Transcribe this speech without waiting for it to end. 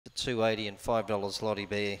$2.80 and $5 Lottie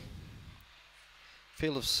Bear.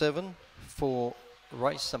 Field of 7 for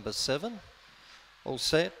race number 7. All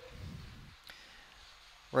set.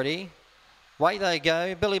 Ready. Way they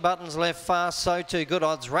go. Billy Buttons left fast, so too Good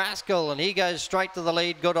Odds Rascal, and he goes straight to the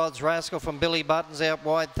lead. Good Odds Rascal from Billy Buttons out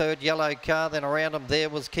wide, third Yellow Car. Then around him there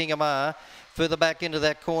was King Amar. Further back into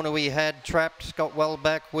that corner we had Trapped, got well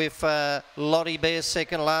back with Lottie Bear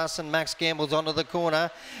second last, and Max Gamble's onto the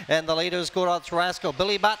corner. And the leader is Good Odds Rascal.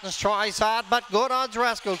 Billy Buttons tries hard, but Good Odds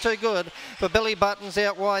Rascal too good for Billy Buttons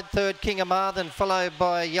out wide, third King Amar, then followed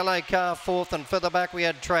by Yellow Car fourth, and further back we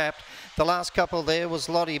had Trapped. The last couple there was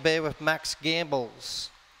Lottie Bear with Max Gambles.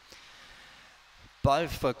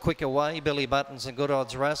 Both for quick away, Billy Buttons and Good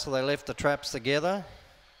Odds Rascal. They left the traps together.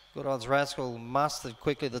 Good Odds Rascal mustered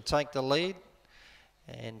quickly to take the lead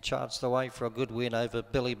and charged away for a good win over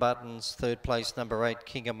Billy Buttons. Third place, number 8,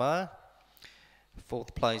 King Amar.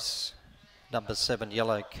 Fourth place, number 7,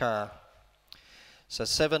 Yellow Car. So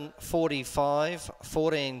 7:45,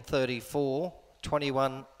 14:34,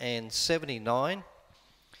 21 and 79.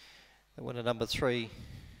 The winner number 3,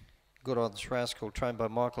 Good Odds Rascal, trained by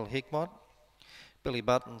Michael Hickmott. Billy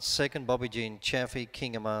Buttons second, Bobby Jean Chaffee,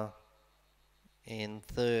 King Amar in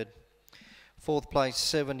third. Fourth place,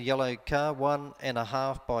 7 Yellow Car,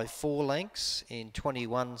 1.5 by 4 lengths in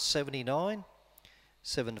 21.79.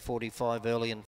 7:45 early and